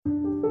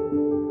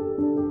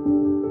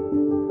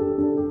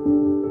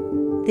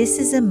This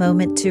is a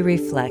moment to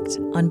reflect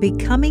on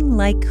becoming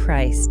like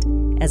Christ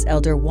as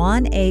Elder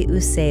Juan A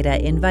Uceda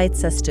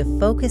invites us to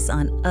focus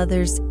on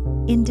others'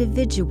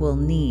 individual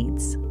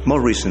needs.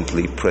 More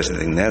recently,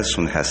 President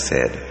Nelson has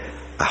said,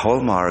 a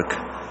hallmark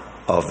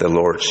of the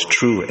Lord's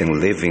true and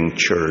living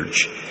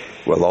church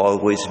will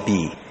always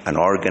be an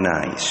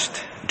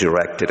organized,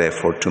 directed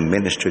effort to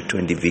minister to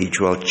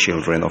individual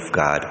children of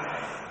God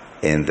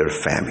and their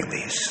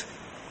families.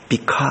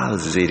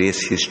 Because it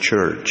is His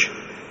church,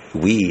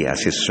 we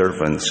as His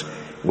servants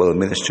will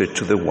minister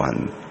to the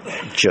one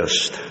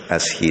just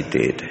as He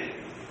did.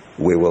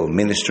 We will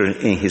minister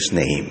in His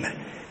name,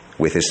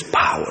 with His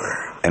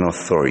power and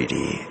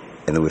authority,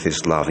 and with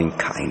His loving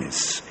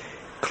kindness.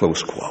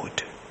 Close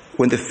quote.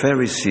 When the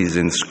Pharisees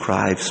and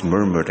scribes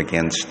murmured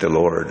against the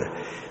Lord,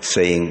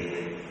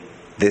 saying,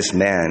 "This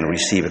man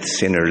receiveth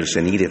sinners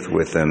and eateth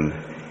with them,"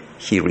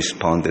 He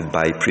responded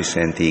by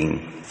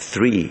presenting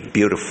three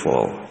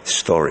beautiful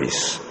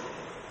stories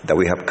that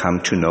we have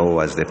come to know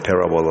as the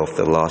parable of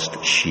the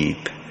lost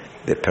sheep,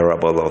 the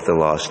parable of the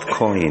lost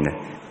coin,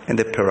 and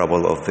the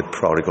parable of the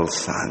prodigal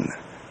son.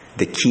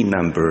 The key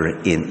number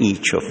in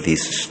each of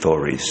these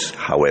stories,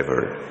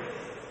 however,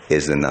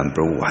 is the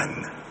number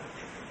 1.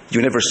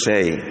 You never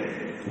say,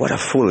 "What a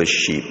foolish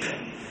sheep,"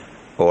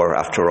 or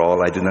 "After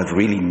all, I do not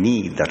really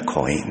need that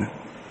coin,"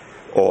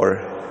 or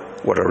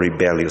 "What a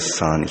rebellious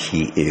son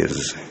he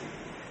is."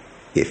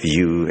 If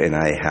you and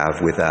I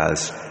have with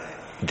us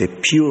the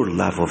pure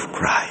love of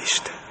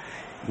Christ,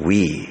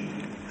 we,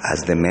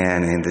 as the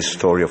man in the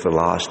story of the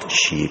lost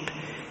sheep,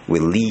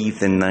 will leave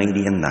the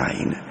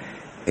 99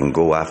 and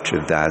go after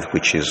that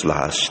which is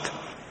lost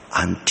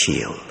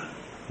until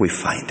we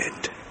find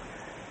it.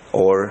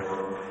 Or,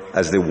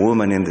 as the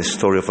woman in the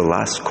story of the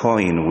lost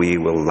coin, we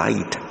will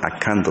light a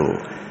candle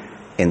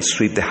and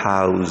sweep the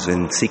house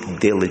and seek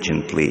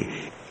diligently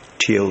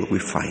till we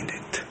find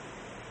it.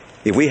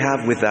 If we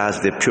have with us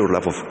the pure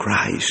love of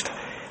Christ,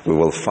 we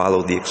will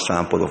follow the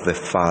example of the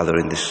father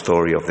in the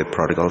story of the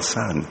prodigal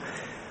son,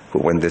 who,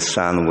 when the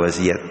son was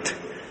yet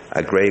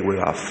a great way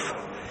off,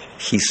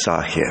 he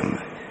saw him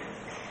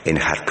and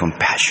had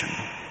compassion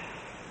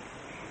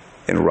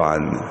and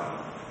ran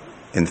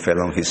and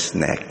fell on his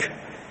neck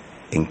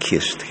and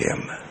kissed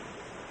him.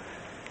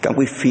 Can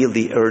we feel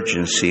the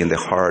urgency in the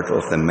heart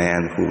of the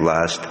man who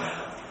lost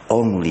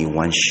only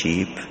one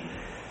sheep?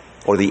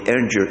 Or the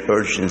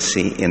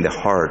urgency in the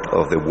heart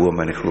of the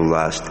woman who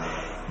lost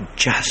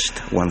just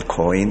one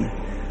coin?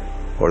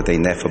 Or the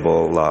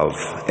ineffable love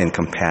and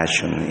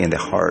compassion in the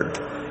heart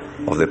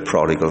of the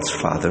prodigal's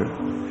father?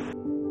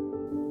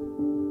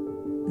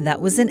 That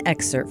was an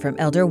excerpt from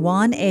Elder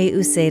Juan A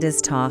Uceda's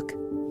talk,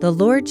 "The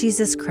Lord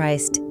Jesus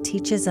Christ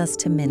Teaches Us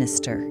to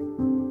Minister."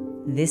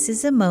 This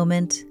is a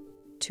moment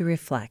to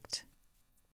reflect.